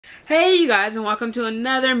Hey you guys, and welcome to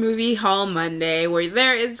another movie haul Monday, where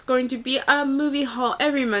there is going to be a movie haul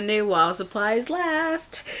every Monday while supplies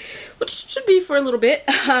last, which should be for a little bit.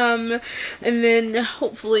 And then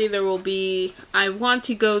hopefully there will be, I want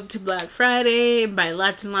to go to Black Friday and buy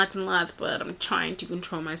lots and lots and lots, but I'm trying to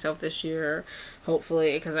control myself this year,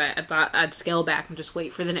 hopefully, because I thought I'd scale back and just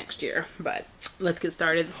wait for the next year. But let's get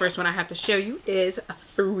started. The first one I have to show you is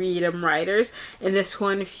Freedom Riders, and this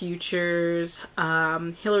one features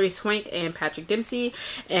Hilary Swank and Patrick Dempsey,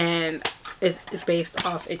 and it's based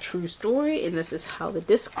off a true story, and this is how the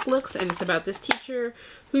disc looks. And it's about this teacher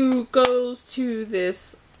who goes to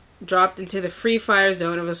this dropped into the free fire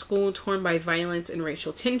zone of a school torn by violence and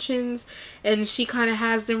racial tensions, and she kind of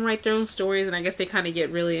has them write their own stories, and I guess they kind of get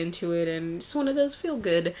really into it, and it's one of those feel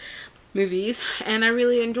good movies, and I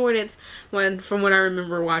really enjoyed it from when I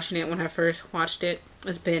remember watching it when I first watched it.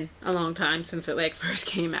 It's been a long time since it first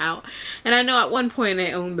came out, and I know at one point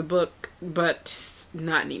I owned the book, but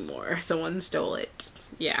not anymore. Someone stole it.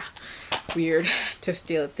 Yeah, weird to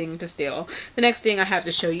steal a thing to steal. The next thing I have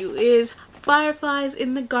to show you is Fireflies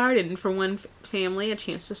in the Garden. For one family, a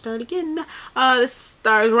chance to start again. This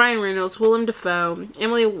stars Ryan Reynolds, Willem Dafoe,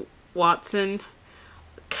 Emily Watson,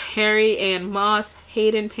 Carrie Ann Moss,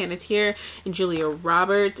 Hayden Panettiere, and Julia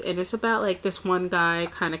Roberts. And it's about this one guy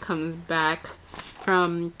kind of comes back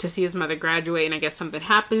to see his mother graduate, and I guess something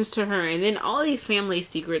happens to her, and then all these family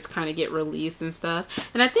secrets kind of get released and stuff.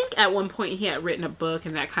 And I think at one point he had written a book,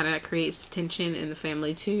 and that kind of creates tension in the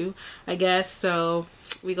family too, I guess. So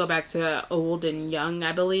we go back to old and young,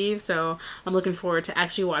 I believe. So I'm looking forward to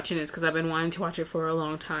actually watching this because I've been wanting to watch it for a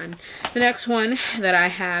long time. The next one that I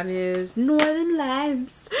have is Northern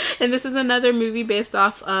Lights, and this is another movie based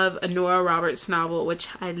off of a Nora Roberts novel, which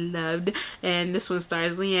I loved. And this one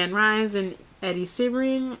stars Leanne Rimes and Eddie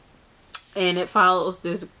Cibrian, and it follows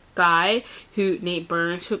this guy Nate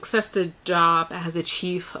Burns, who accepts a job as a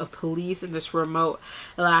chief of police in this remote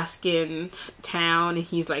Alaskan town, and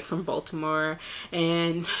he's from Baltimore,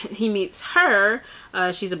 and he meets her.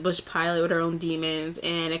 She's a bush pilot with her own demons,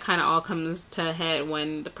 and it kind of all comes to a head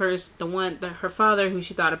when her father, who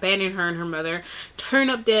she thought abandoned her and her mother,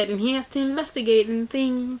 turn up dead, and he has to investigate, and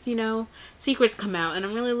things, secrets come out, and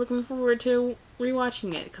I'm really looking forward to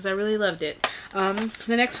rewatching it because I really loved it. The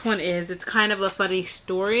next one it's kind of a funny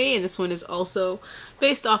story, and this one is also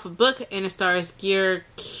based off a book, and it stars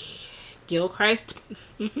Gilchrist,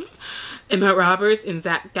 Emma Roberts, and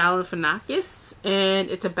Zach Galifianakis, and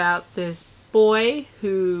it's about this boy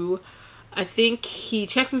who, I think he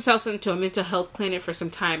checks himself into a mental health clinic for some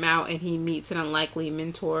time out, and he meets an unlikely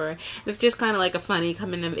mentor. It's just kind of like a funny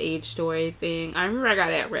coming of age story thing. I remember I got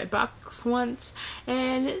it at Redbox once,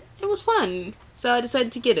 and it was fun. So I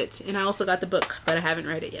decided to get it, and I also got the book, but I haven't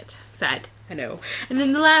read it yet. Sad, I know. And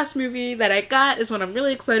then the last movie that I got is one I'm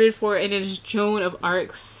really excited for, and it is Joan of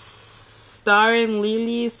Arc, starring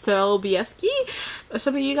Lily Sobieski.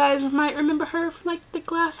 Some of you guys might remember her from The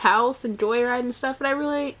Glass House and Joyride and stuff, but I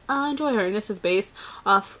really enjoy her. And this is based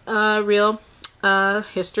off real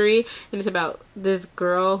history, and it's about this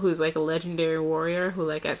girl who's a legendary warrior who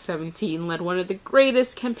at 17 led one of the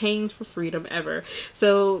greatest campaigns for freedom ever.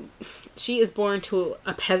 So she is born to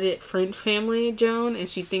a peasant French family, Joan, and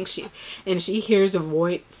she hears a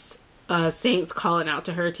voice, saints calling out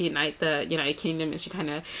to her to unite the United Kingdom, and she kind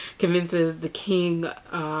of convinces the king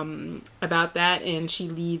about that, and she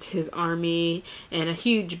leads his army in a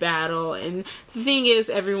huge battle. And the thing is,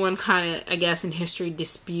 everyone kind of, I guess, in history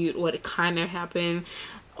dispute what kind of happened,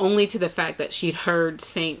 only to the fact that she'd heard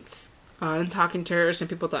saints talking to her. Some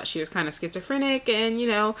people thought she was kind of schizophrenic, and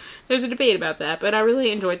there's a debate about that, but I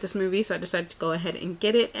really enjoyed this movie, so I decided to go ahead and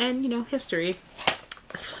get it. And history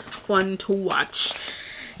is fun to watch,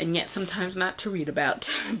 and yet sometimes not to read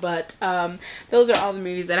about. But those are all the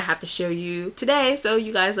movies that I have to show you today. So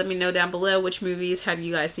you guys let me know down below which movies have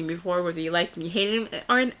you guys seen before, whether you liked them, you hated them,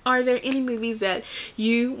 or are there any movies that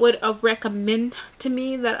you would recommend to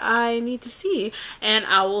me that I need to see. And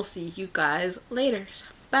I will see you guys later.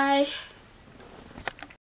 Bye.